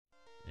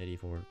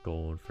84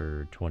 gold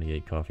for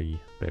 28 coffee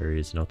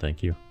berries, no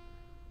thank you.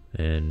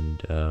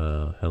 And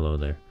hello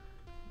there.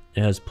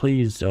 It has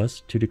pleased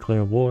us to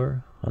declare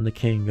war on the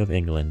King of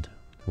England.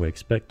 We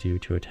expect you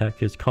to attack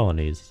his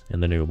colonies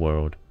in the New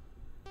World.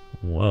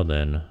 Well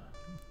then,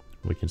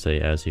 we can say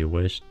as you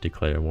wish,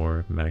 declare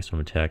war,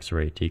 maximum tax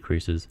rate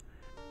decreases.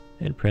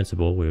 In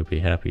principle, we would be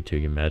happy to,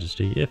 your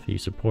majesty, if you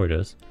support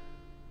us.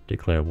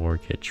 Declare war,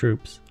 get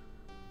troops.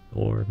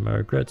 Or, my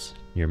regrets,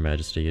 your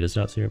majesty, it does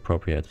not seem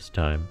appropriate at this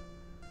time.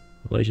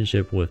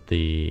 Relationship with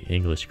the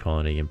English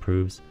colony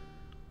improves,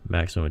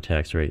 maximum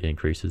tax rate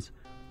increases.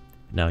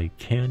 Now you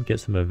can get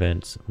some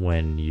events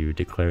when you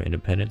declare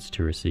independence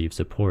to receive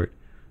support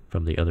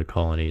from the other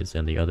colonies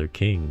and the other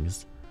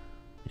kings,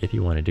 if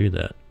you want to do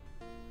that.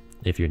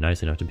 If you're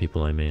nice enough to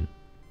people, I mean.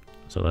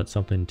 So that's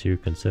something to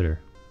consider.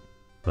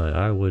 But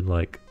I would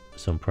like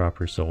some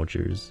proper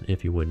soldiers,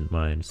 if you wouldn't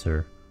mind,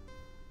 sir.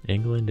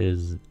 England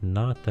is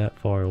not that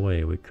far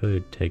away, we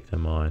could take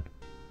them on.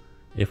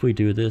 If we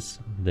do this,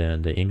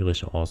 then the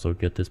English will also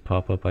get this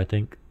pop-up, I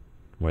think,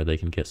 where they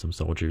can get some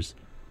soldiers.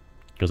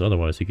 Because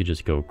otherwise you could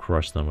just go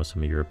crush them with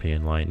some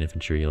European light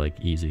infantry, like,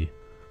 easy.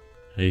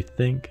 I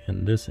think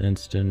in this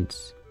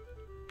instance,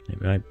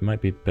 it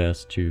might be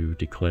best to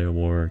declare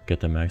war,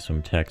 get the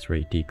maximum tax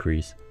rate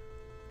decrease,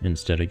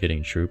 instead of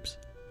getting troops,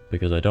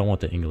 because I don't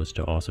want the English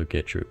to also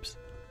get troops.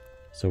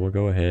 So we'll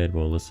go ahead,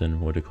 we'll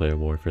listen, we'll declare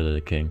war for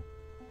the king.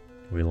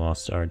 We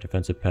lost our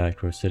defensive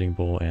pact with Sitting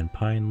Bull and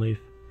Pine Leaf,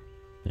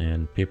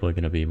 and people are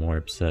going to be more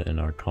upset in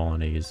our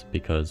colonies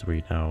because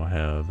we no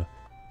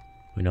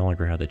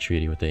longer have the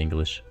treaty with the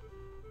English.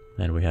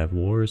 And we have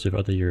wars with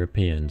other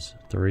Europeans,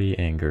 3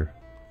 anger.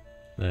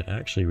 That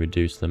actually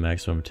reduced the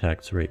maximum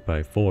tax rate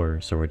by 4,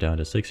 so we're down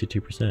to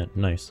 62%,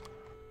 nice.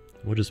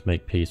 We'll just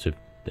make peace with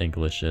the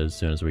English as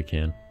soon as we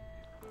can.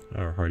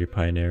 Our hardy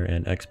pioneer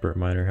and expert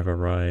miner have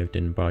arrived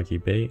in Boggy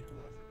Bay.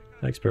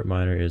 Expert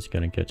miner is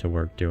going to get to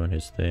work doing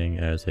his thing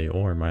as a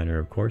ore miner,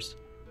 of course.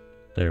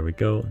 There we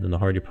go. Then the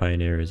hardy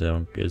pioneer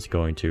is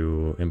going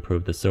to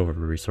improve the silver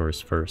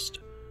resource first.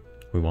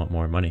 We want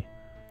more money.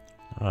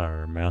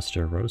 Our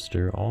master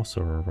roaster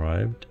also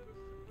arrived.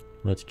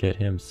 Let's get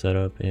him set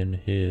up in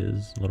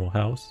his little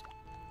house,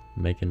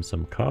 making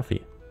some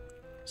coffee.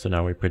 So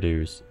now we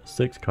produce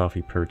 6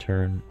 coffee per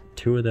turn.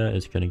 2 of that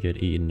is going to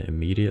get eaten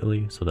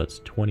immediately, so that's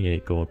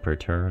 28 gold per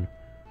turn,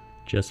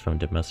 just from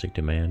domestic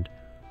demand,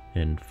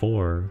 and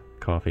 4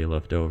 coffee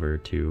left over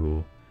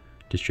to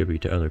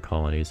distribute to other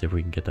colonies if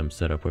we can get them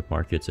set up with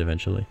markets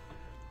eventually.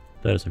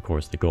 That is of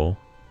course the goal.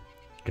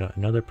 Got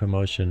another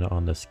promotion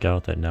on the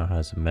scout that now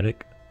has a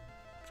medic.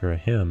 For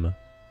him,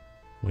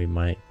 we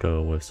might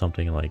go with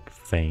something like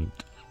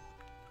Faint.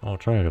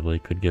 Alternatively,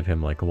 could give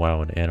him like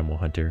Wild Animal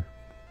Hunter,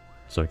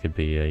 so it could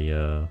be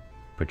a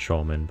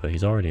patrolman, but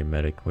he's already a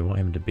medic. We want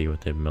him to be with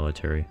the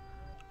military.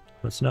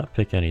 Let's not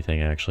pick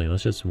anything actually,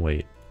 let's just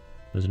wait.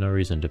 There's no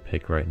reason to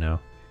pick right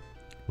now.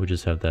 We'll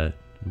just have that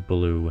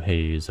blue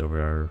haze over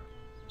our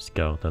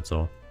scout, that's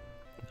all.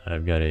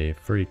 I've got a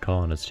free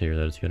colonist here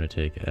that is going to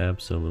take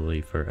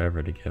absolutely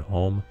forever to get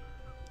home,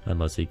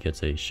 unless he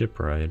gets a ship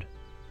ride.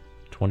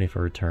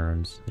 24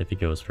 turns if he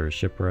goes for a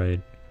ship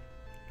ride,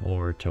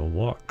 or to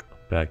walk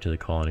back to the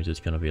colonies it's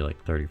going to be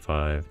like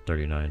 35,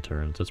 39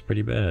 turns. That's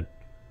pretty bad.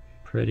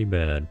 Pretty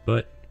bad,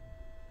 but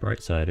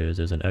bright side is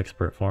there's an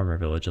expert farmer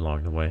village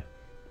along the way,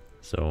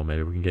 so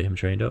maybe we can get him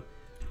trained up.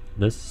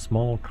 This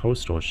small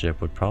coastal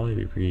ship would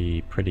probably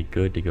be pretty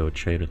good to go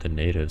trade with the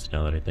natives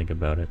now that I think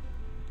about it.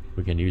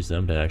 We can use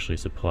them to actually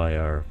supply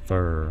our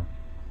fur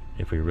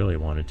if we really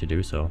wanted to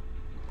do so.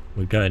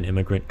 We've got an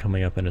immigrant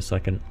coming up in a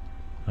second.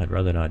 I'd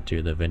rather not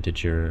do the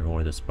vintager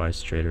or the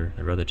spice trader.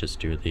 I'd rather just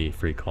do the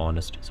free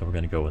colonist, so we're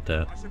going to go with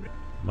that.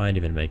 Might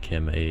even make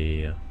him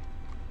a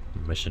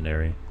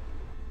missionary.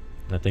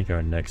 I think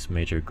our next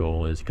major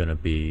goal is going to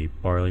be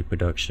barley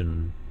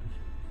production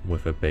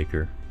with a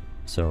baker.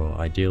 So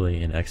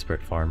ideally an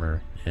expert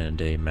farmer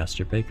and a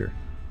master baker.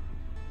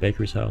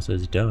 Baker's house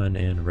is done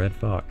in Red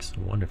Fox,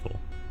 wonderful.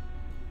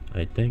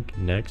 I think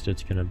next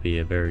it's going to be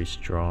a very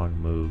strong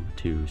move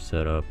to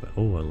set up,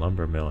 a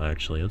lumber mill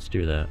actually, let's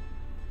do that.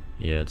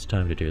 Yeah, it's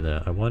time to do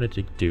that. I wanted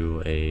to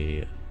do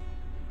a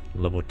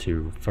level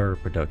 2 fur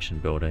production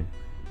building.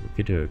 We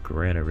could do a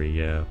granary,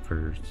 yeah,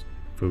 for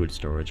food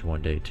storage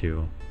one day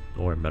too,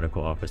 or a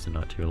medical office in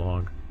not too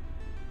long.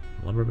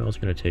 Lumber mill is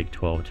going to take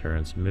 12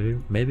 turns.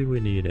 Maybe we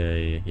need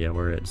a, yeah,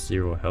 we're at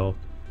 0 health.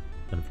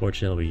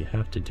 Unfortunately, we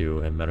have to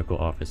do a medical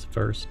office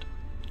first,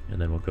 and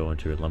then we'll go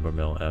into a lumber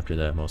mill after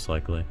that most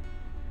likely.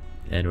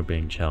 And we're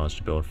being challenged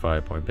to build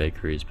 5 more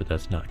bakeries, but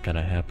that's not going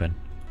to happen.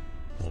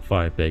 Well,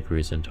 5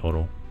 bakeries in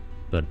total,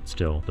 but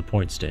still, the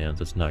point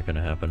stands, it's not going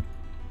to happen.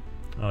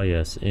 Oh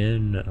yes,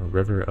 in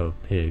River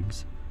of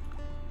Pigs,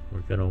 we're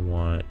going to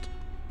want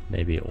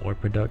maybe ore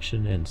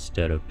production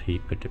instead of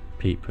peat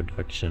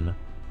production.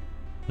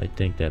 I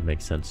think that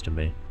makes sense to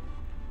me.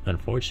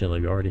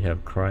 Unfortunately, we already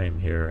have crime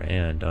here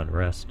and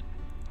unrest.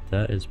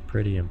 That is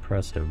pretty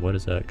impressive. What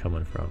is that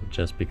coming from?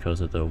 Just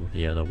because of the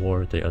war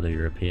with the other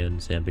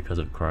Europeans and because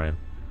of crime.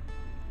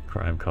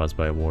 Crime caused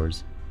by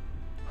wars.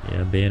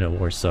 Yeah, being at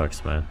war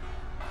sucks, man.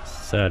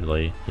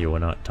 Sadly, he will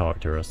not talk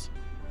to us.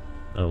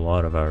 A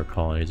lot of our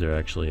colonies are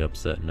actually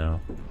upset now.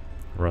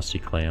 Rusty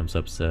Clam's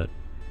upset,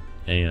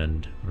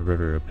 and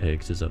River of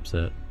Pigs is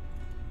upset.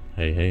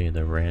 Hey,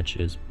 the ranch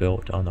is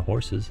built on the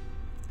horses.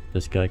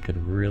 This guy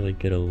could really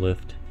get a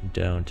lift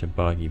down to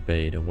Boggy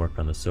Bay to work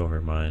on the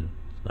silver mine.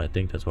 I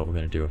think that's what we're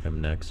going to do with him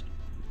next.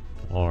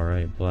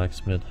 Alright,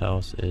 blacksmith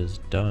house is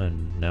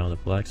done. Now the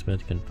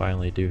blacksmith can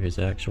finally do his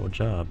actual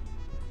job.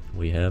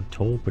 We have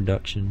toll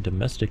production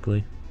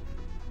domestically.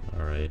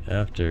 Alright,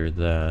 after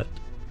that,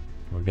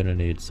 we're going to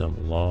need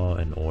some law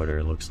and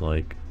order, looks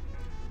like.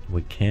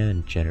 We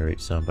can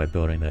generate some by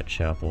building that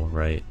chapel,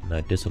 right?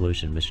 That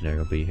dissolution missionary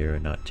will be here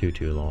in not too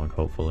long,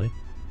 hopefully.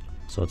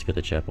 So let's get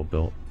the chapel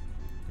built.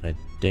 A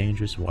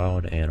dangerous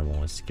wild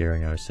animal is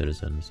scaring our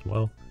citizens.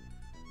 Well,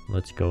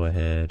 let's go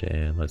ahead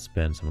and let's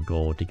spend some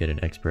gold to get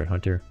an expert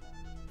hunter.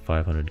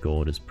 500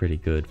 gold is pretty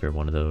good for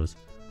one of those.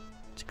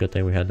 It's a good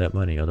thing we had that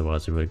money,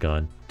 otherwise we would have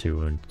gone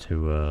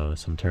into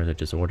some turns of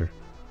disorder.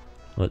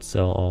 Let's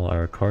sell all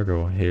our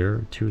cargo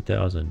here.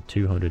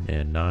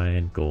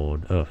 2,209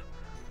 gold. Ugh.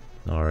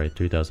 Alright,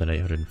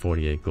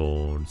 3,848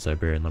 gold.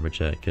 Siberian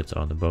lumberjack gets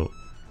on the boat.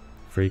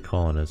 Free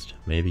colonist.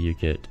 Maybe you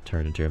get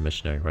turned into a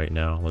missionary. Right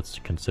now, let's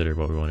consider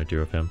what we want to do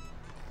with him.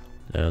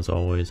 As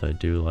always, I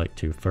do like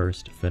to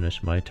first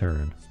finish my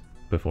turn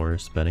before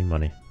spending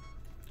money.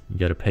 You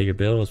gotta pay your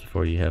bills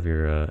before you have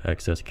your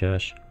excess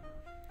cash.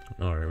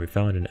 Alright, we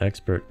found an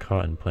expert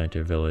cotton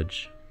planter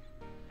village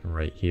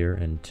right here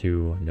in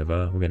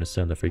Neva. We're gonna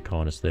send the free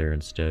colonist there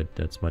instead.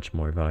 That's much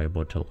more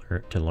valuable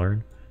to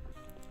learn.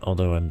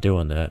 Although I'm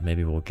doing that,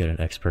 maybe we'll get an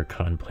expert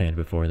cotton plant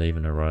before they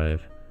even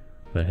arrive.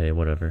 But hey,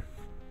 whatever.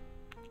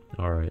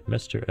 Alright,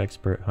 Mr.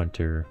 Expert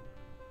Hunter.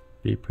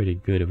 Be pretty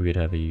good if we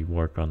could have you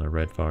work on the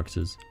red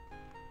foxes.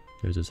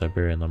 There's a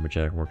Siberian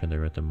lumberjack working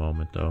there at the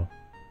moment though.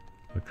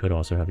 We could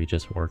also have you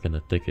just work in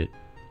the thicket.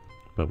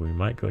 But we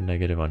might go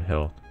negative on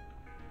health.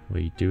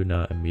 We do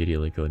not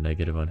immediately go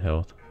negative on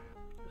health.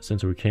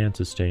 Since we can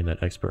sustain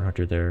that expert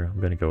hunter there, I'm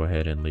going to go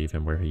ahead and leave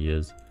him where he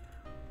is.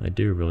 I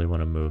do really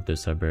want to move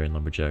this Siberian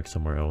lumberjack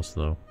somewhere else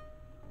though.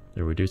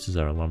 It reduces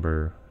our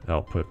lumber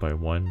output by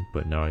 1,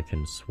 but now I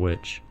can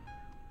switch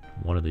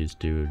one of these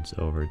dudes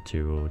over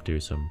to do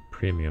some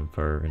premium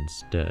fur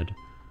instead.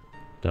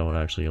 That would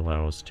actually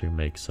allow us to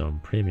make some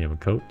premium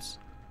coats.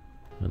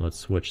 And let's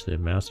switch the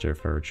master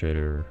fur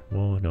trader.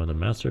 Well, no,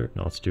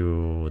 let's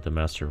do the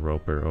master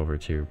roper over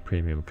to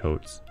premium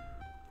coats.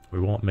 We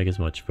won't make as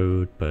much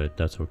food, but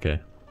that's okay.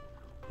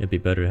 It'd be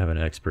better to have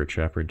an expert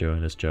trapper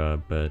doing this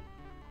job, but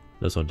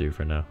this'll do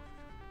for now.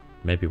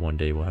 Maybe one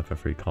day we'll have a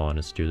free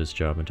colonist do this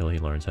job until he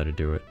learns how to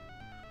do it.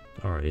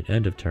 Alright,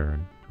 end of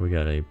turn. We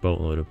got a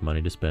boatload of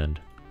money to spend.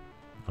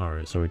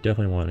 Alright, so we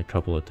definitely want a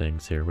couple of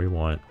things here. We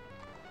want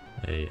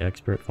a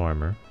expert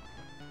farmer.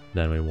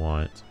 Then we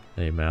want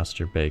a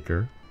master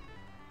baker.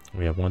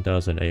 We have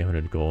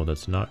 1,800 gold.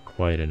 That's not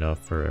quite enough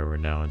for a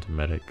renowned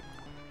medic.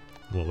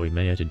 What we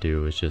may have to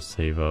do is just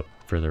save up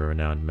for the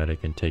renowned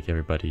medic and take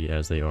everybody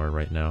as they are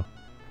right now.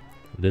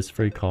 This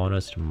free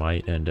colonist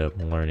might end up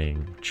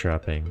learning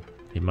trapping.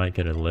 He might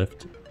get a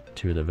lift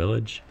to the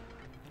village,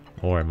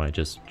 or I might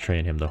just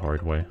train him the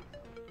hard way.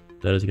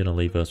 That is going to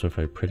leave us with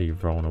a pretty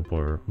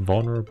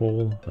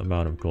vulnerable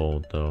amount of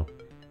gold though.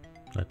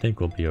 I think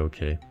we'll be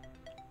okay.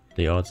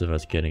 The odds of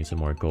us getting some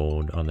more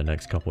gold on the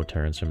next couple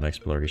turns from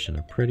exploration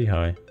are pretty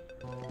high.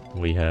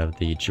 We have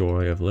the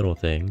joy of little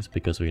things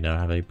because we now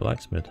have a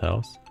blacksmith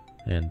house,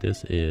 and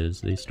this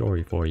is the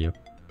story for you.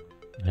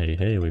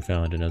 Hey, we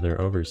found another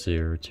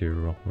overseer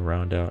to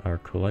round out our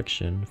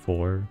collection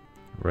for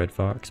Red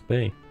Fox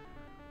Bay.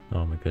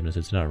 Oh my goodness,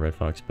 it's not Red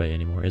Fox Bay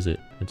anymore, is it?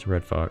 It's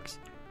Red Fox.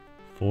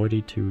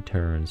 42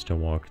 turns to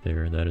walk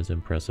there, that is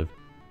impressive.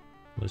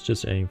 Let's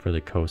just aim for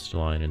the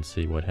coastline and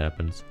see what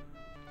happens.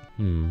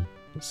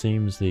 It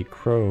seems the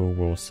Crow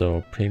will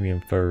sell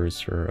premium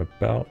furs for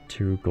about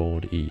 2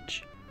 gold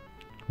each.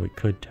 We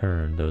could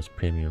turn those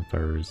premium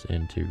furs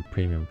into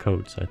premium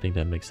coats. I think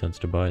that makes sense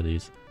to buy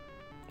these.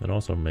 It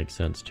also makes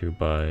sense to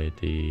buy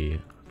the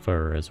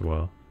fur as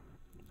well.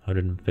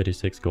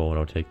 156 gold,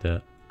 I'll take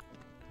that.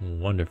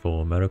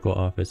 Wonderful, medical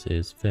office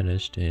is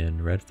finished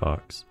in Red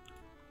Fox.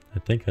 I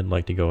think I'd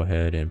like to go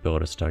ahead and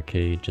build a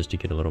stockade just to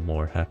get a little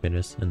more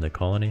happiness in the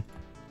colony.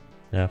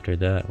 After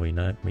that, we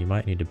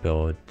might need to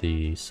build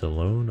the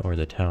saloon or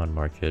the town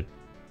market.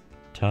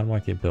 Town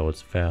market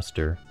builds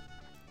faster.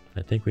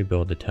 I think we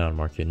build the town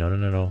market.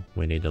 No.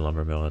 We need the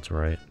lumber mill, that's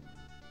right.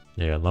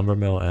 Yeah, lumber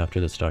mill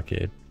after the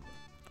stockade.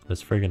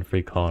 This friggin'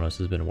 free colonist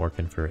has been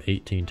working for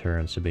 18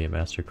 turns to be a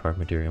master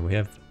carpenter, and we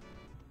have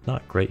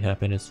not great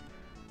happiness.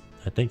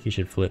 I think he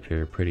should flip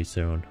here pretty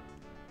soon.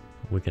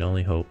 We can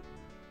only hope.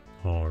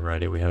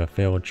 Alrighty, we have a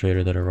failed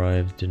trader that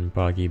arrived in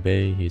Boggy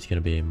Bay. He's going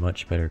to be a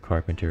much better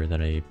carpenter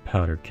than a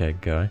powder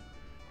keg guy.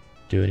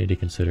 Do I need to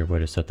consider where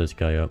to set this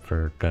guy up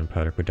for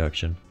gunpowder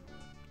production?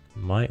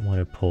 Might want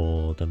to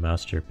pull the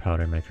master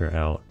powder maker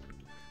out.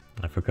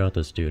 I forgot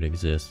this dude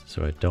exists,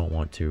 so I don't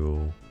want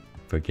to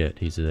forget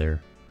he's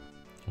there.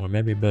 Or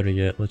maybe better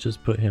yet, let's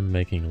just put him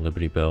making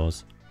Liberty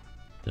Bells.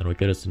 That'll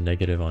get us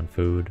negative on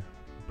food,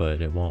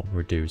 but it won't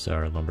reduce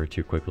our lumber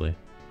too quickly.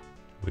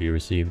 We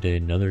received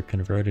another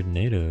converted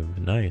native.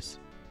 Nice.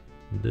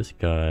 This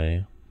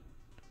guy,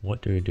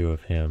 what do we do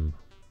with him?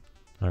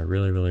 I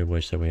really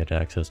wish that we had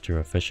access to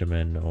a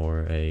fisherman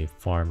or a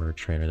farmer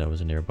trainer that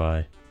was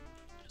nearby.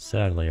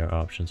 Sadly, our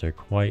options are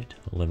quite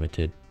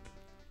limited,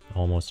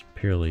 almost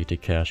purely to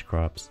cash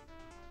crops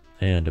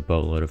and a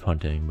boatload of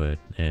hunting, but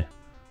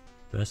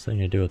Best thing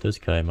to do with this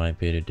guy might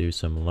be to do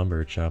some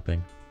lumber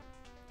chopping,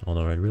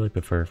 although I'd really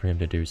prefer for him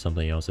to do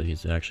something else that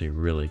he's actually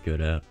really good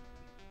at.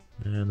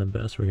 And the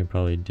best we can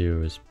probably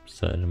do is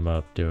set him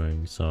up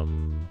doing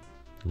some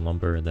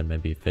lumber and then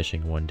maybe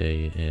fishing one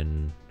day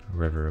in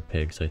River of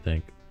Pigs, I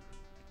think.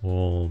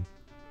 We'll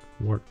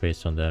work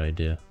based on that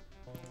idea.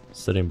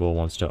 Sitting Bull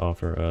wants to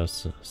offer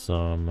us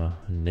some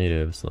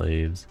native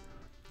slaves.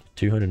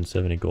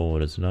 270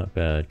 gold is not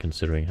bad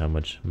considering how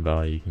much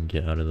value you can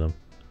get out of them.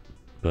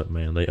 But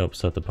man, they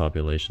upset the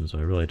population, so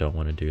I really don't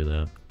want to do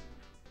that.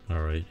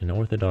 Alright, an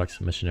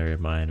Orthodox missionary of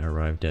mine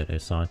arrived at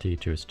Asante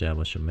to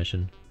establish a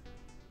mission.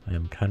 I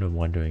am kind of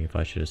wondering if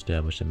I should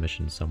establish a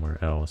mission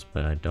somewhere else,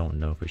 but I don't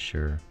know for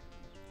sure.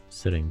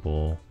 Sitting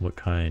Bull, what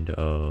kind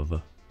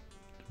of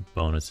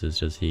bonuses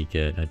does he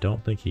get? I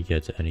don't think he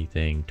gets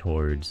anything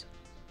towards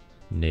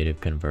native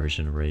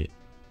conversion rate.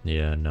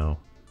 Yeah, no.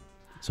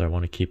 So I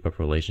want to keep up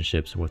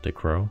relationships with the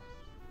Crow.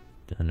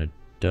 And it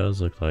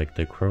does look like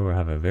the Crow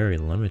have a very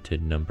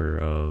limited number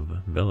of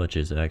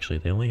villages, actually.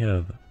 They only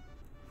have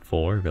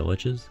 4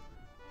 villages?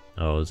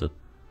 Oh,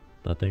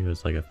 I think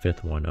there's like a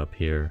 5th one up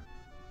here.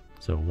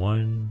 So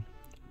 1,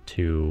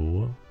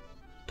 2,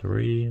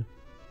 3,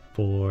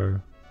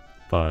 4,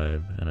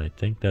 5, and I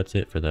think that's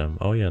it for them.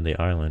 Oh yeah, and the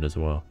island as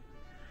well.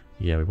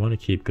 Yeah, we want to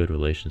keep good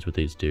relations with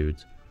these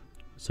dudes.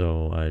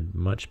 So I'd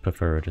much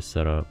prefer to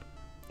set up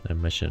a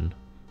mission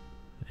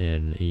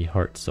in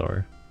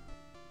Ehartsar.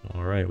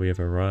 Alright, we have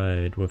a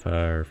ride with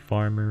our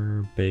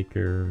farmer,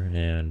 baker,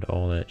 and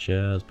all that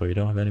jazz, but we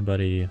don't have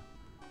anybody.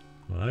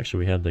 Well,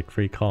 actually we have the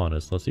free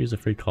colonists. Let's use the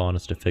free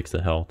colonists to fix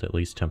the health, at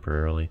least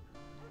temporarily.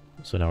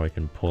 So now we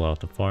can pull out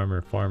the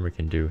farmer. Farmer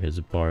can do his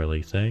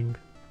barley thing.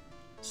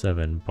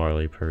 7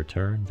 barley per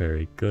turn,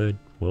 very good.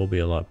 Will be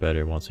a lot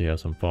better once we have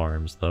some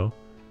farms though.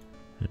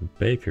 And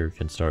baker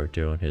can start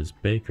doing his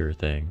baker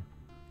thing.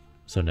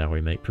 So now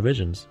we make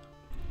provisions.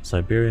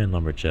 Siberian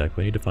lumberjack,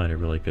 we need to find a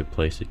really good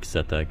place to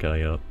set that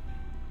guy up.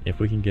 If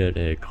we can get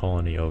a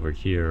colony over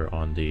here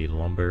on the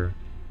lumber,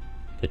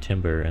 the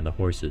timber, and the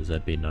horses,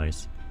 that'd be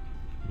nice.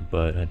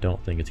 But I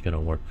don't think it's going to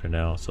work for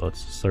now, so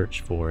let's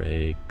search for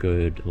a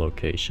good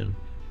location.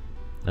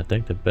 I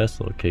think the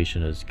best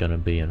location is going to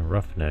be in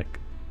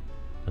Roughneck,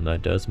 and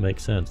that does make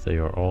sense. They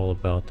are all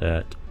about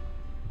that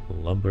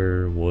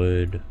lumber,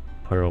 wood,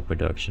 pearl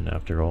production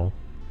after all.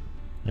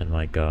 And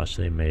my gosh,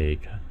 they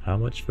make how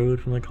much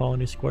food from the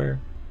colony square?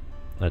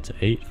 That's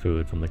 8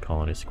 food from the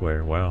colony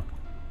square. Wow.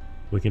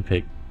 We can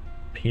pick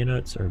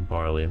peanuts or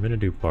barley. I'm going to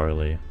do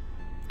barley.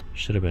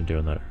 Should have been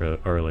doing that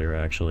earlier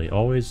actually.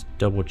 Always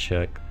double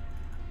check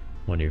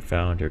when you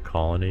found your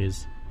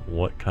colonies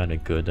what kind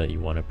of good that you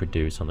want to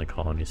produce on the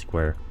colony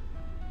square.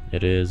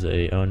 It is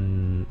a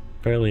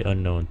fairly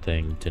unknown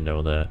thing to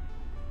know that,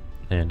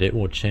 and it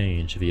will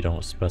change if you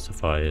don't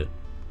specify it,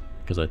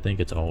 because I think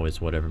it's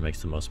always whatever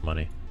makes the most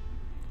money.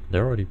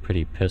 They're already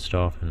pretty pissed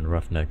off in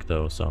Roughneck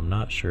though, so I'm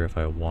not sure if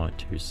I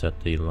want to set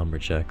the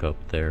lumberjack up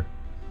there.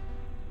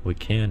 We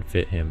can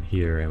fit him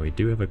here, and we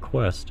do have a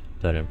quest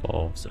that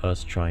involves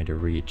us trying to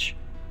reach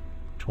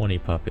 20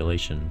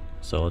 population,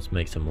 so let's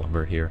make some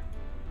lumber here.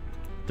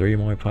 3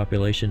 more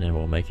population and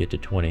we'll make it to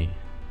 20,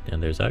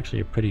 and there's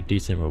actually a pretty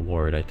decent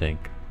reward, I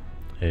think.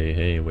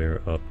 Hey,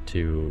 we're up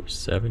to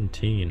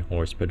 17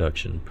 horse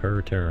production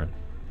per turn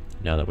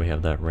now that we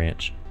have that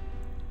ranch.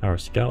 Our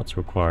scouts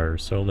require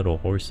so little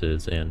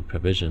horses and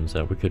provisions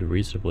that we could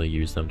reasonably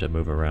use them to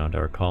move around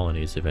our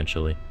colonies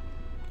eventually.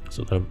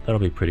 So that'll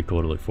be pretty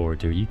cool to look forward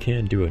to. You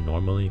can do it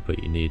normally,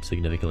 but you need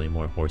significantly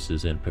more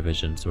horses and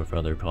provisions with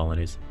other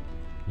colonies.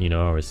 You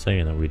know, I was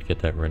saying that we'd get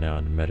that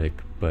renowned medic,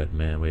 but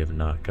man, we have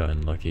not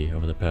gotten lucky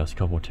over the past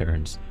couple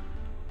turns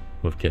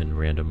with getting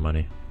random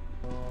money.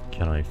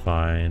 Can I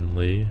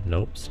finally...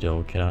 Nope,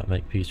 still cannot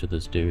make peace with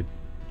this dude.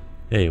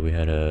 Hey, we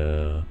had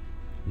a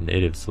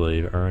native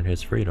slave earn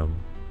his freedom.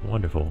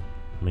 Wonderful.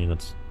 I mean,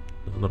 that's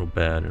a little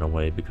bad in a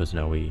way because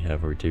now we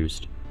have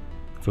reduced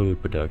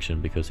food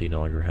production because he no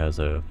longer has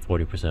a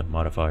 40%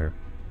 modifier.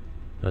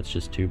 That's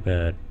just too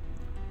bad.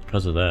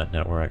 Because of that,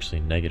 now we're actually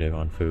negative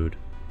on food.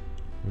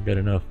 We've got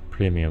enough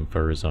premium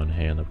furs on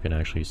hand that we can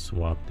actually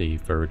swap the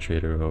fur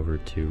trader over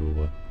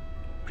to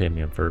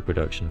premium fur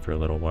production for a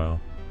little while.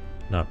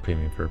 Not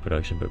premium fur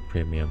production, but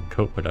premium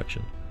coat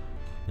production.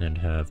 And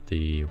have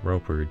the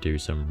roper do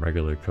some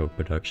regular coat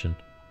production.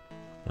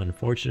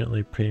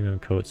 Unfortunately, premium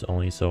coats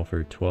only sell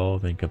for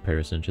 12 in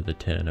comparison to the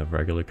 10 of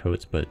regular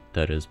coats, but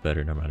that is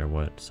better no matter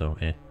what, so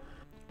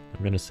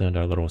I'm gonna send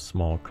our little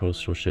small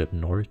coastal ship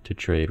north to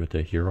trade with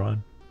the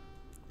Huron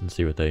and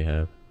see what they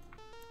have.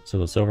 So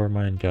the silver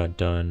mine got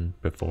done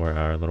before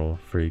our little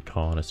free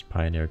colonist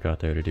pioneer got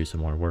there to do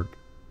some more work.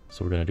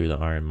 So we're going to do the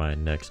iron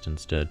mine next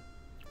instead.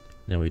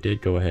 Now we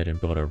did go ahead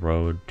and build a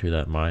road to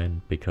that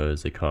mine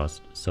because it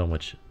cost so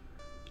much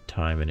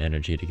time and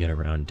energy to get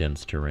around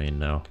dense terrain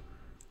now.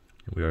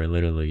 We are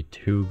literally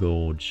 2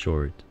 gold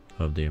short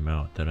of the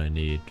amount that I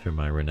need for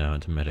my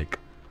renowned medic.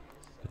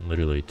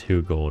 Literally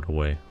 2 gold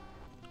away.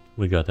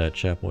 We got that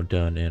chapel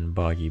done in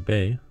Boggy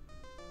Bay.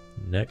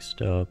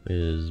 Next up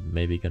is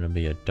maybe going to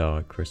be a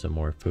dock for some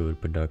more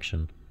food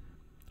production.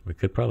 We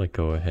could probably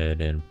go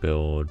ahead and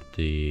build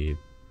the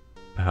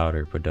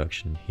powder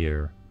production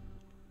here.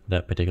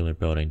 That particular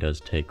building does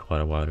take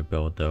quite a while to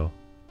build though.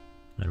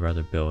 I'd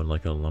rather build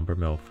like a lumber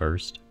mill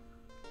first.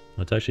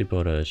 Let's actually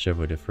build a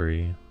chevaux de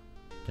frise,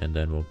 and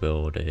then we'll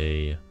build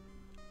a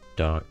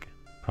dock,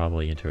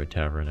 probably into a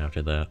tavern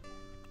after that.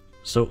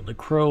 So the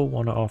Crow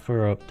want to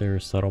offer up their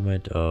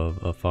settlement of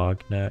a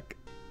Fognak.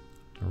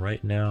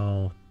 Right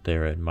now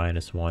they're at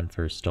 -1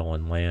 for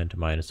stolen land,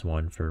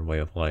 -1 for way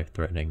of life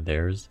threatening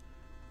theirs.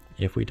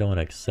 If we don't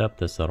accept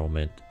the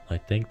settlement, I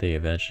think they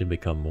eventually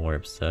become more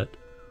upset,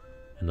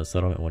 and the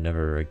settlement will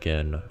never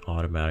again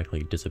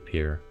automatically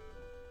disappear.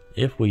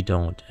 If we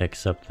don't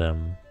accept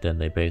them, then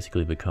they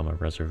basically become a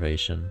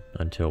reservation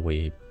until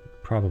we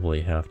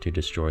probably have to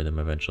destroy them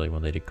eventually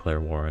when they declare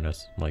war on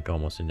us, like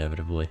almost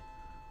inevitably.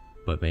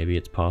 But maybe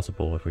it's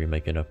possible if we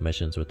make enough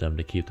missions with them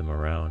to keep them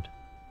around.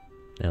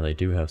 Now they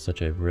do have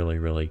such a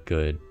really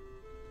good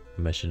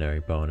missionary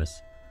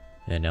bonus,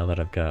 and now that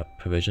I've got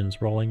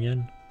provisions rolling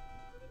in,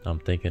 I'm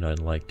thinking I'd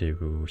like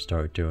to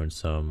start doing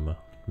some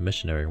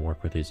missionary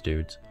work with these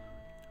dudes.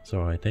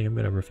 So I think I'm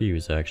going to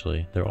refuse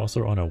actually. They're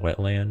also on a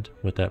wetland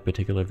with that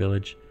particular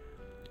village,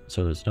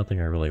 so there's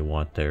nothing I really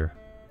want there.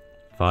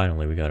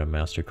 Finally we got a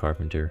master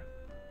carpenter.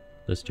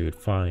 This dude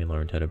finally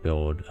learned how to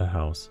build a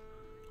house.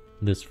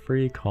 This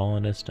free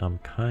colonist, I'm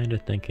kind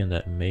of thinking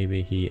that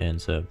maybe he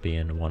ends up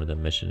being one of the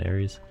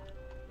missionaries,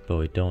 but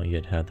we don't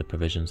yet have the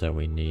provisions that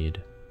we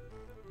need.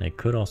 I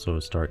could also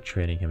start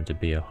training him to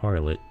be a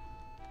harlot.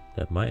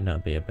 That might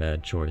not be a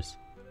bad choice.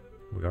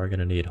 We are going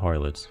to need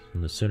harlots,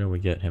 and the sooner we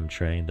get him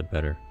trained, the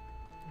better.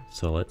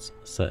 So let's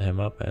set him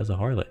up as a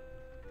harlot.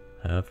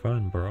 Have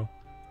fun, bro.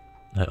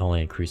 That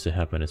only increases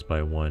happiness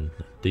by 1.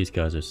 These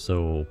guys are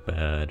so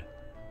bad.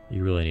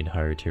 You really need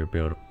higher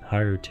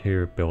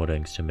tier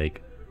buildings to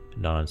make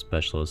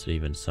non-specialists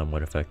even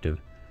somewhat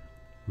effective.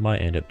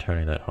 Might end up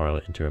turning that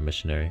harlot into a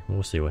missionary.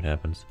 We'll see what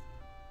happens.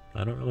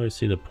 I don't really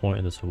see the point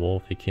in this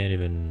wolf. He can't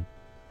even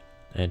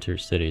enter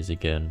cities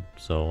again,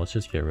 so let's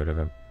just get rid of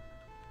him.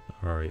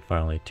 Alright,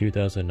 finally,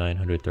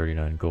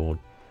 2,939 gold.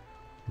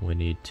 We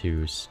need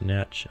to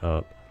snatch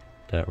up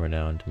that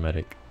renowned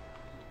medic.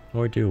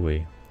 Or do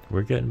we?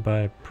 We're getting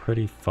by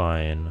pretty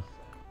fine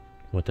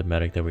with the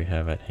medic that we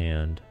have at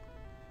hand.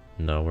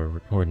 No,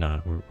 we're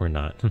not. We're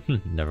not.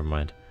 Never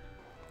mind.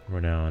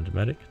 Renowned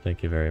medic,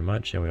 thank you very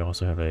much. And we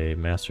also have a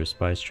master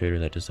spice trader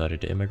that decided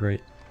to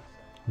immigrate.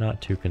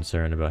 Not too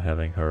concerned about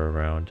having her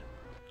around.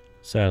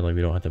 Sadly,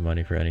 we don't have the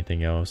money for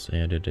anything else,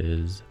 and it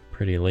is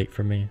pretty late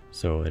for me,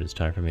 so it is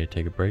time for me to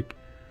take a break.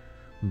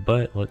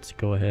 But let's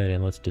go ahead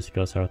and let's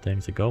discuss how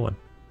things are going.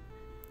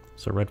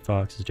 So Red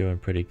Fox is doing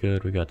pretty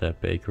good. We got that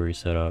bakery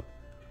set up.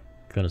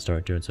 Gonna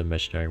start doing some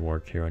missionary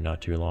work here in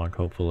not too long,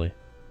 hopefully.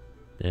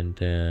 And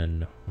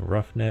then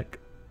Roughneck.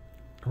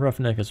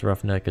 Roughneck is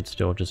Roughneck. It's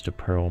still just a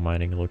pearl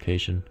mining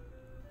location.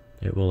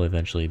 It will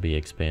eventually be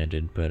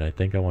expanded, but I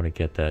think I want to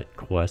get that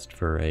quest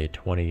for a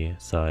 20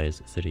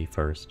 size city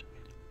first.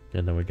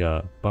 And then we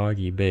got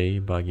Boggy Bay.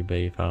 Boggy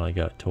Bay finally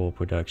got toll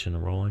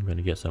production rolling. Going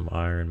to get some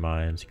iron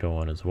mines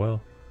going as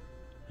well.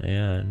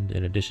 And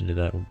in addition to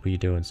that, we'll be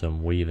doing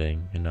some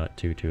weaving in not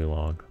too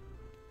long.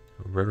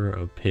 River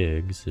of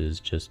Pigs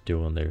is just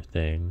doing their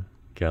thing,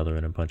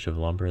 gathering a bunch of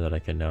lumber that I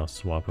can now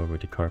swap over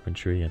to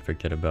carpentry and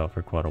forget about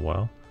for quite a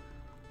while.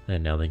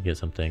 And now they can get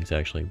some things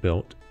actually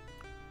built,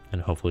 and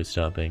hopefully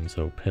stop being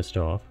so pissed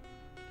off.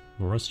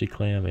 Rusty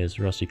Clam is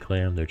Rusty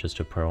Clam. They're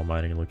just a pearl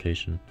mining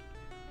location.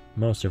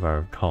 Most of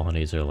our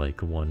colonies are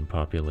like 1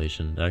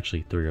 population,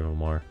 actually 3 of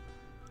them are.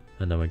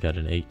 And then we got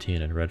an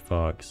 18 in Red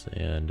Fox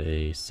and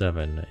a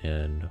 7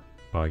 in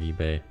Boggy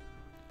Bay.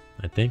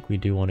 I think we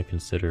do want to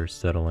consider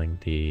settling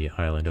the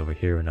island over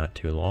here in not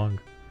too long.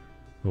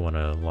 We want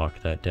to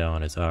lock that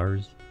down as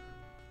ours.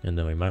 And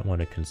then we might want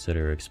to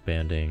consider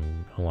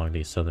expanding along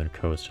the southern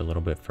coast a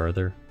little bit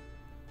further.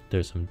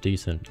 There's some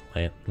decent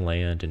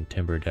land and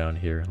timber down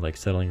here. Like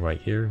settling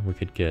right here, we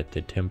could get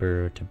the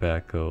timber,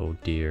 tobacco,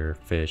 deer,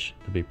 fish.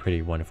 It'd be a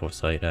pretty wonderful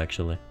site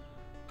actually.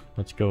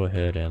 Let's go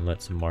ahead and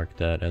let's mark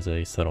that as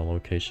a settle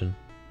location.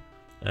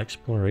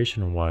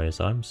 Exploration wise,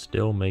 I'm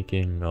still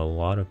making a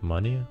lot of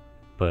money,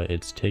 but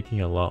it's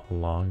taking a lot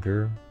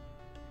longer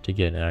to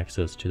get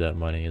access to that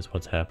money is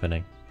what's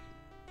happening.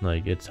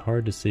 Like, it's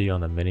hard to see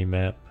on the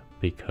mini-map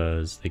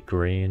because the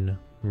grain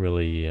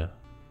really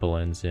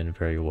blends in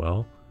very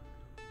well.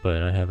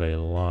 But I have a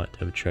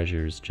lot of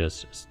treasures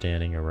just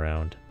standing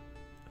around.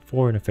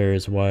 Foreign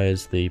affairs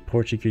wise, the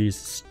Portuguese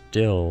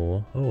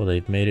still... Oh,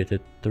 they've made it to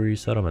 3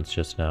 settlements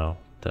just now.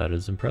 That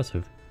is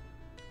impressive.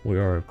 We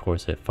are of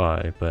course at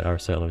 5, but our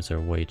settlers are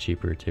way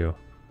cheaper too.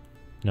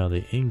 Now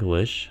the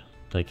English,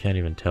 I can't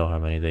even tell how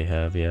many they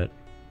have yet.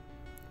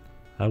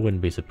 I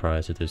wouldn't be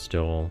surprised if they're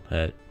still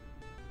at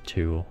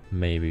 2,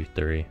 maybe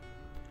 3.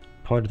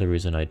 Part of the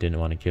reason I didn't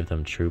want to give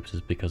them troops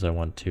is because I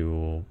want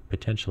to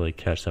potentially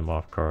catch them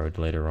off guard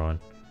later on.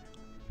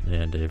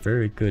 And a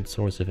very good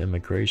source of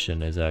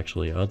immigration is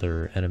actually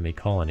other enemy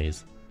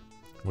colonies.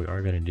 We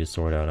are going to need to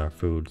sort out our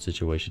food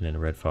situation in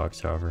Red Fox,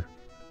 however.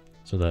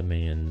 So that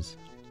means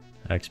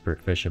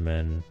expert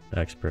fishermen,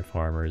 expert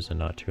farmers in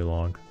not too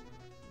long.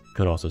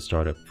 Could also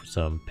start up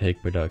some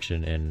pig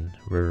production in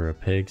River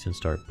of Pigs and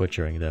start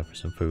butchering them for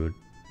some food.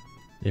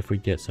 If we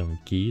get some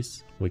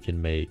geese, we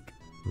can make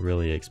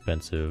really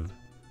expensive,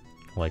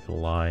 like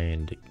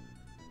lined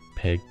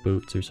peg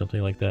boots or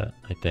something like that,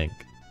 I think.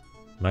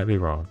 Might be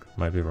wrong.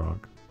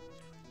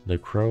 The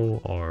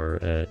crow are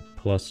at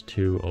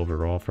 +2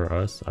 overall for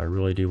us. I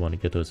really do want to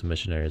get those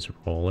missionaries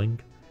rolling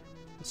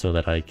so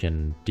that I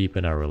can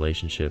deepen our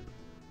relationship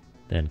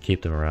and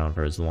keep them around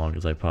for as long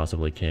as I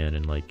possibly can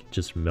and like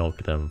just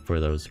milk them for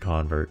those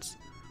converts.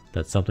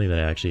 That's something that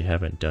I actually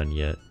haven't done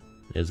yet,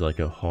 is like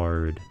a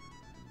hard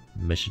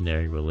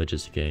missionary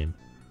religious game.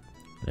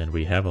 And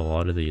we have a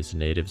lot of these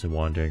natives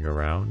wandering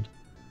around,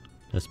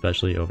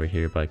 especially over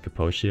here by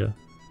Cappadocia.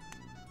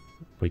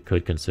 We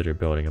could consider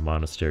building a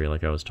monastery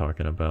like I was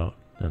talking about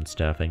and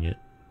staffing it.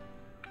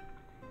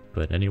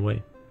 But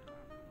anyway,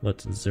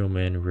 let's zoom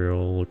in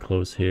real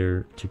close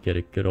here to get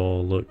a good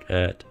old look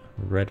at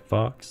Red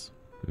Fox.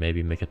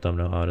 Maybe make a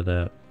thumbnail out of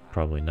that,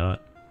 probably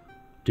not.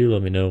 Do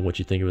let me know what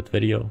you think of the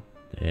video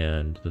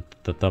and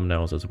the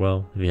thumbnails as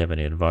well. If you have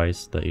any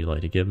advice that you'd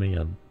like to give me,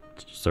 I'd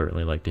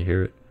certainly like to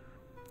hear it.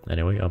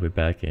 Anyway, I'll be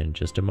back in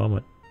just a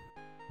moment.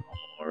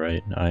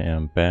 Alright, I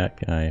am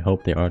back. I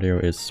hope the audio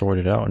is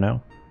sorted out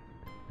now.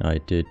 I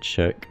did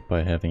check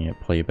by having it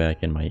play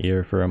back in my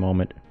ear for a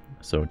moment,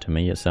 so to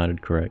me it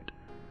sounded correct.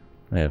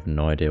 I have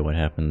no idea what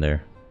happened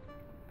there.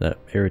 That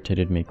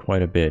irritated me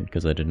quite a bit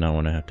because I did not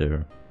want to have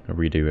to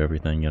redo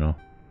everything, you know.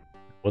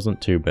 It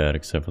wasn't too bad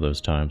except for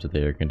those times that the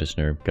air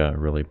conditioner got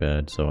really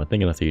bad, so I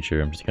think in the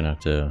future I'm just gonna have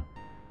to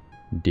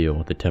deal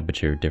with the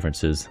temperature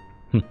differences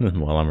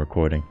while I'm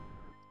recording.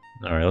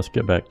 Alright, let's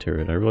get back to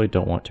it. I really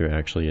don't want to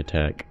actually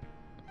attack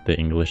the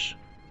English.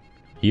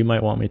 You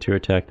might want me to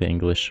attack the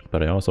English,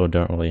 but I also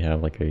don't really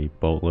have like a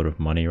boatload of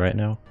money right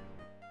now.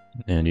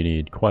 And you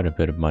need quite a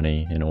bit of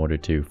money in order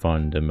to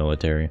fund a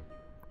military.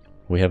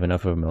 We have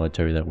enough of a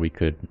military that we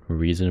could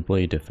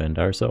reasonably defend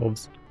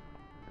ourselves,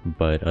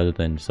 but other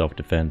than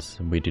self-defense,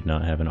 we do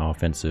not have an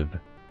offensive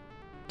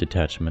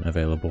detachment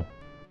available.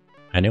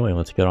 Anyway,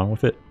 let's get on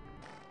with it.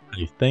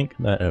 I think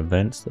that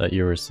events that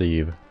you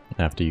receive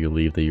after you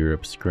leave the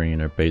Europe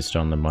screen are based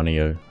on the money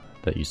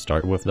that you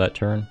start with that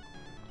turn,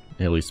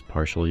 at least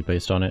partially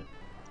based on it.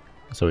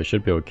 So we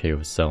should be okay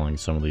with selling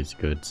some of these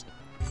goods.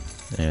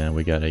 And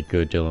we got a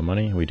good deal of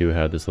money. We do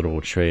have this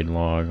little trade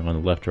log on the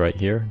left right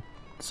here,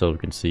 so we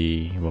can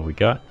see what we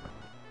got.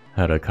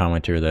 Had a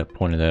commenter that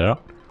pointed that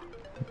out.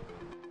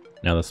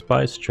 Now the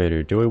spice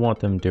trader, do we want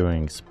them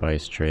doing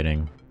spice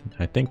trading?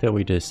 I think that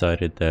we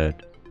decided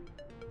that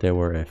there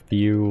were a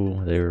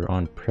few, they were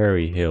on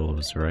Prairie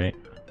Hills, right?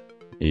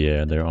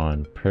 Yeah, they're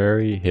on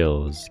Prairie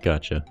Hills,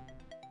 gotcha.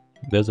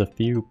 There's a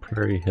few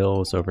Prairie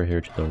Hills over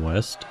here to the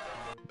west,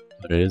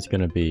 but it is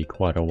going to be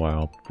quite a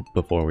while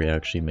before we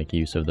actually make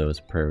use of those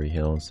Prairie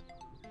Hills.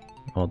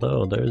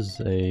 Although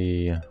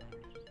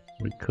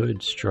we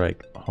could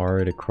strike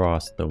hard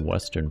across the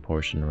western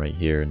portion right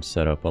here and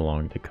set up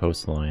along the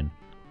coastline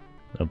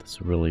of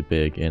this really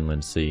big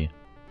inland sea.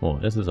 Well,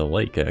 this is a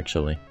lake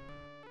actually.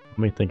 Let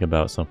me think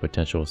about some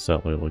potential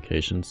settler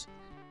locations.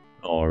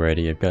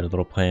 Alrighty, I've got a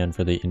little plan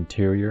for the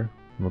interior.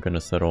 We're going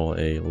to settle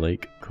a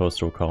lake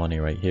coastal colony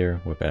right here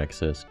with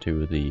access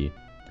to the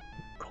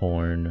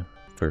corn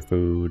for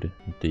food,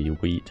 the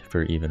wheat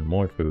for even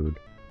more food,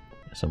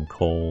 some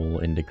coal,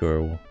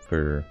 indigo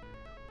for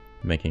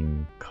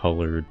making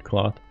colored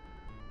cloth,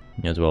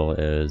 as well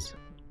as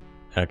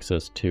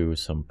access to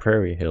some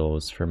prairie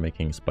hills for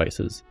making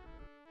spices.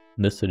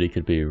 This city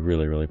could be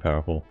really, really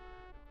powerful.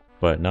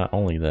 But not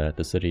only that,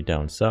 the city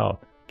down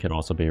south can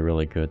also be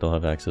really good. They'll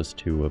have access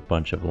to a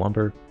bunch of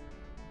lumber,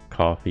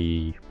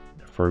 coffee,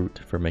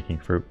 fruit for making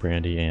fruit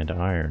brandy, and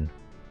iron.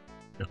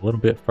 A little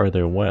bit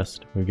further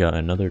west, we've got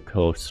another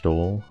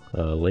coastal,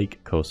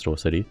 lake coastal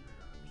city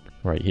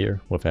right here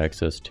with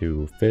access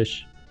to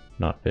fish,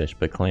 not fish,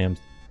 but clams,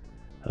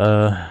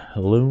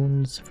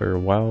 loons for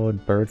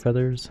wild bird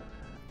feathers,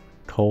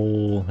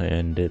 coal,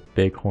 and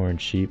bighorn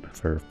sheep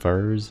for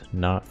furs,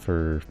 not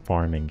for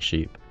farming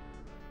sheep.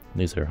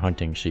 These are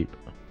hunting sheep.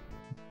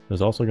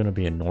 There's also going to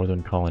be a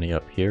northern colony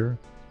up here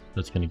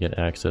that's going to get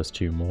access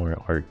to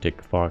more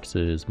Arctic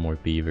foxes, more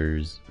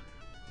beavers,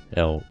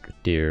 elk,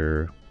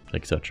 deer,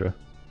 etc.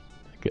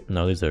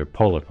 No, these are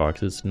polar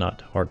foxes,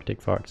 not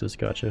Arctic foxes,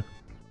 gotcha.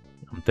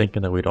 I'm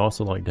thinking that we'd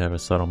also like to have a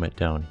settlement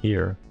down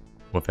here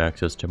with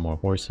access to more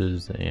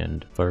horses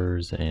and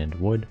furs and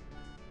wood.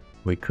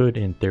 We could,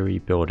 in theory,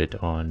 build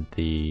it on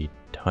the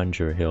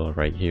tundra hill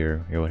right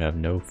here. It would have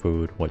no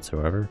food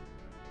whatsoever,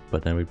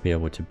 but then we'd be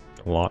able to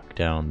lock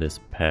down this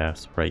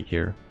pass right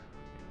here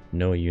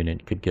no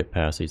unit could get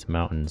past these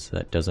mountains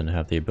that doesn't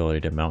have the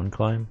ability to mountain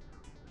climb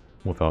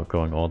without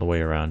going all the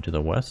way around to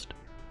the west,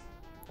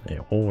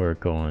 or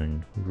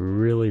going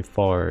really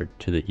far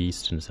to the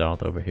east and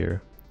south over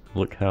here.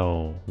 Look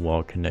how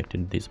well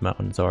connected these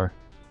mountains are.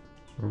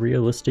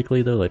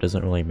 Realistically though, that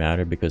doesn't really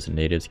matter because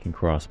natives can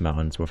cross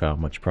mountains without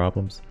much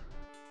problems.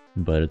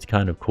 But it's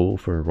kind of cool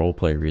for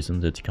roleplay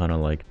reasons. It's kind of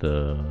like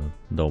the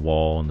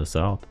wall in the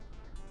south.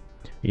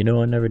 You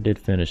know, I never did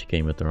finish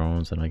Game of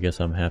Thrones, and I guess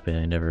I'm happy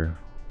I never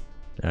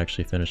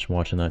actually finished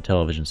watching that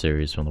television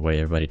series from the way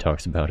everybody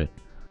talks about it.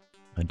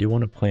 I do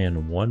want to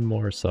plan one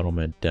more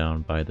settlement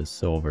down by the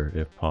silver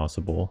if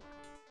possible.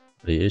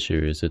 The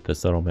issue is that the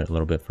settlement a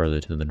little bit further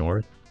to the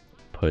north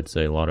puts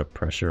a lot of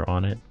pressure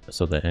on it,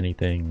 so that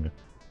anything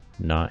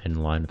not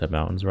in line with the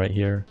mountains right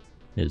here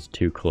is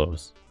too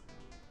close.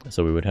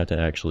 So we would have to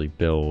actually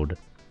build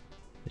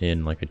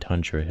in like a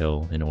tundra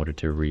hill in order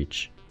to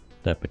reach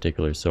that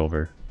particular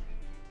silver.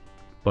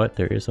 But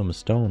there is some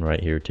stone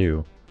right here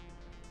too.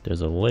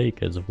 There's a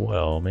lake as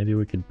well. Maybe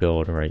we could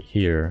build right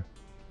here,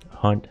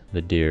 hunt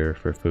the deer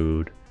for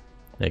food,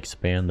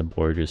 expand the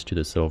borders to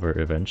the silver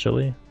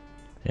eventually,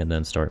 and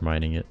then start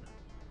mining it.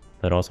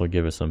 That'd also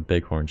give us some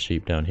bighorn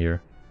sheep down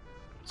here.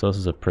 So this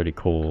is a pretty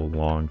cool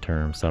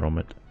long-term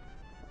settlement.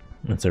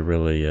 It's a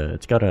really,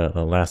 it's got a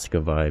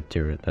Alaska vibe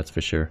to it, that's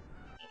for sure.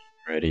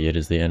 Alrighty, it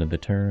is the end of the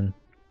turn,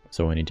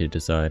 so we need to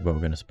decide what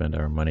we're going to spend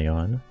our money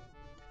on.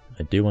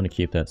 I do want to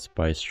keep that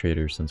spice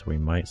trader since we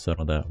might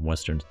settle that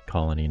western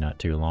colony not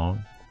too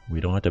long.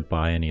 We don't have to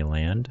buy any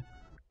land,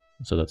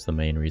 so that's the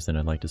main reason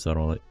I'd like to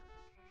settle it.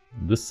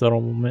 This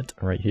settlement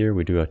right here,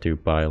 we do have to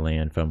buy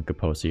land from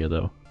Kaposia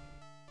though.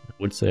 I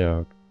would say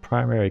our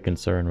primary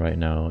concern right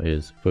now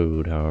is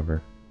food,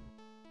 however.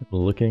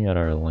 Looking at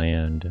our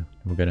land,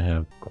 we're going to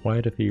have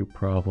quite a few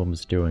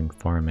problems doing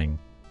farming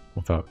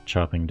without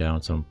chopping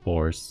down some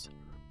forests.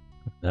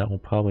 That will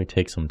probably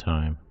take some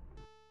time.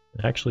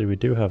 Actually, we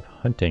do have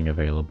hunting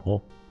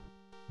available,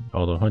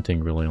 although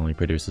hunting really only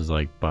produces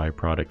like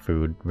byproduct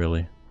food,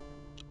 really.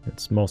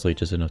 It's mostly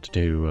just enough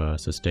to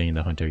sustain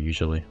the hunter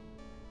usually.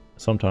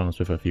 Sometimes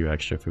with a few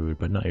extra food,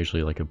 but not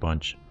usually like a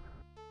bunch.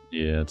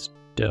 Yeah, it's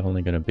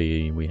definitely going to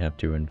be, we have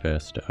to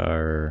invest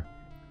our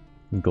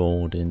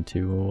gold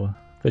into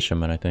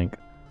fishermen, I think.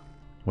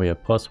 We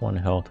have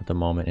 +1 health at the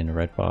moment in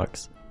Red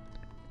Fox.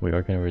 We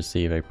are going to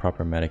receive a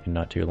proper medic in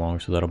not too long,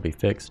 so that'll be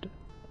fixed.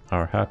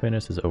 Our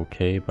happiness is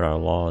okay, but our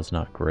law is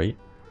not great.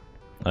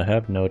 I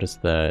have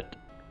noticed that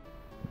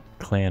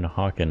Clan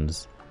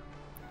Hawkins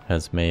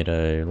has made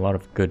a lot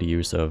of good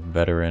use of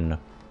veteran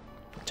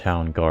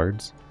town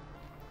guards,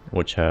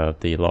 which have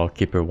the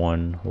Lawkeeper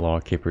 1,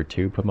 Lawkeeper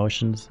 2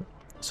 promotions.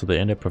 So they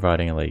end up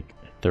providing like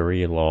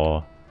 3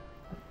 law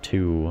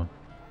to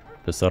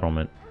the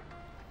settlement,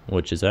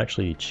 which is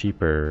actually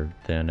cheaper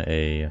than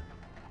a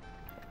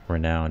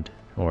renowned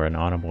or an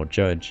honorable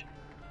judge.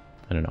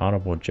 And an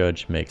honorable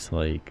judge makes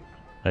like,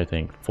 I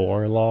think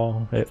 4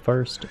 law at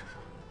first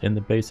in the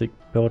basic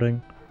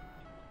building.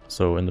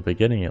 So in the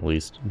beginning at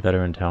least,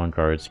 veteran town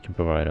guards can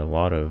provide a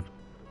lot of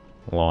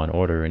law and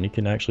order, and you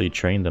can actually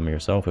train them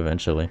yourself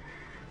eventually.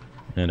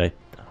 And I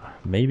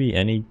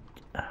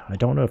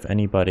don't know if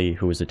anybody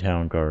who is a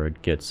town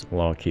guard gets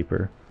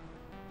lawkeeper.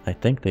 I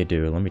think they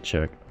do, let me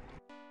check.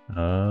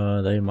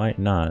 They might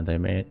not. They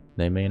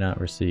may not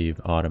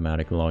receive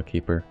automatic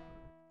lawkeeper.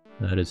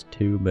 That is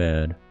too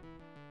bad.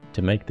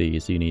 To make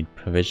these, you need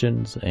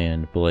provisions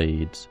and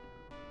blades.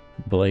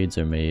 Blades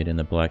are made in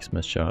the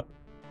blacksmith shop.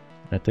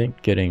 I think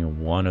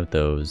getting one of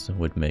those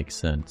would make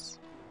sense.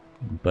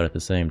 But at the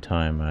same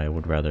time, I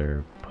would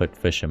rather put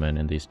fishermen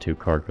in these 2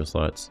 cargo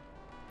slots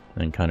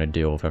and kind of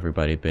deal with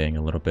everybody being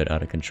a little bit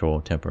out of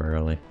control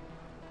temporarily.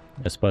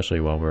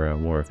 Especially while we're at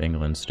war with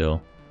England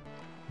still.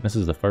 This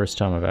is the first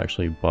time I've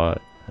actually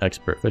bought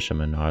expert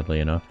fishermen,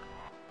 oddly enough.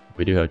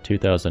 We do have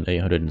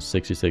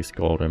 2,866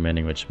 gold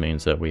remaining, which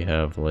means that we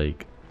have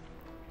like...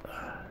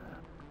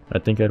 I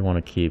think I'd want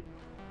to keep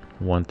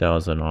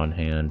 1,000 on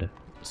hand,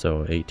 so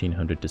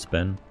 1,800 to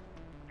spend.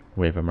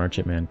 We have a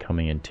merchantman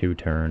coming in 2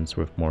 turns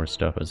with more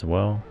stuff as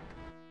well.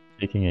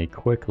 Taking a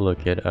quick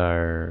look at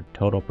our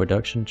total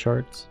production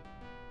charts,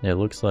 it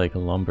looks like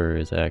lumber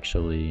is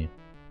actually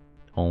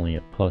only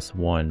at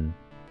 +1.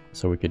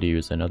 So we could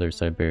use another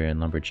Siberian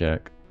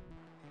lumberjack.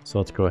 So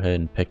let's go ahead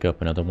and pick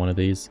up another one of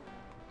these.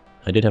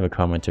 I did have a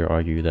commenter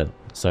argue that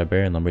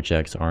Siberian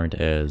lumberjacks aren't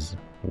as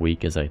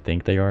weak as I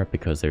think they are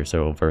because they're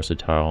so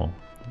versatile,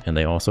 and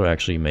they also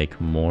actually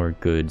make more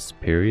goods,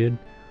 period.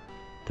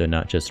 They're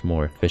not just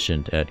more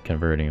efficient at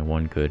converting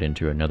one good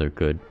into another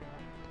good.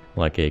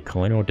 Like a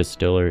colonial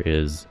distiller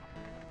is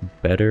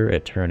better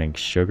at turning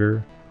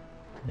sugar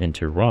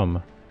into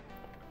rum,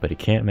 but he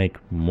can't make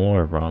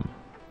more rum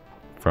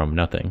from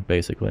nothing,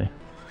 basically.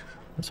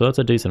 So that's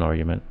a decent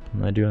argument.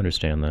 I do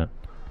understand that.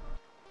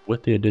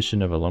 With the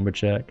addition of a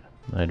lumberjack,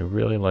 I'd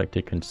really like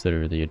to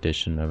consider the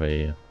addition of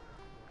a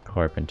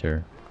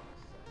carpenter.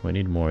 We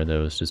need more of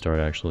those to start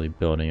actually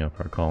building up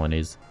our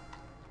colonies.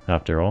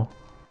 After all,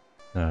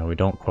 we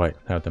don't quite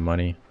have the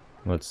money.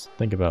 Let's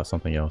think about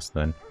something else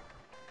then.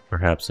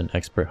 Perhaps an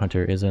expert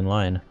hunter is in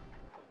line.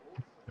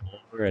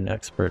 Or an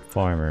expert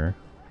farmer.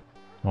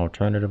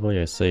 Alternatively,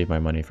 I save my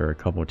money for a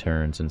couple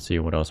turns and see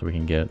what else we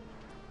can get.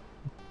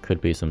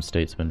 Could be some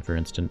statesmen, for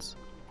instance.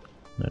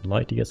 I'd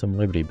like to get some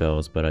Liberty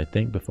Bells, but I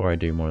think before I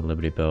do more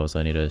Liberty Bells,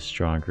 I need a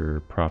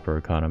stronger, proper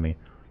economy.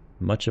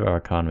 Much of our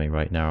economy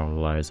right now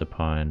relies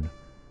upon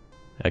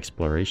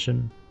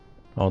exploration,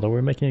 although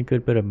we're making a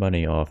good bit of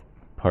money off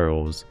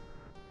pearls.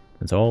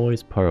 It's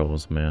always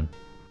pearls, man.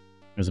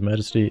 His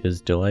Majesty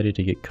is delighted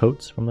to get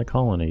coats from the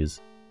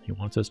colonies. He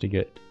wants us to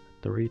get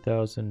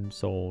 3,000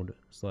 sold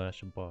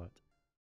 / bought.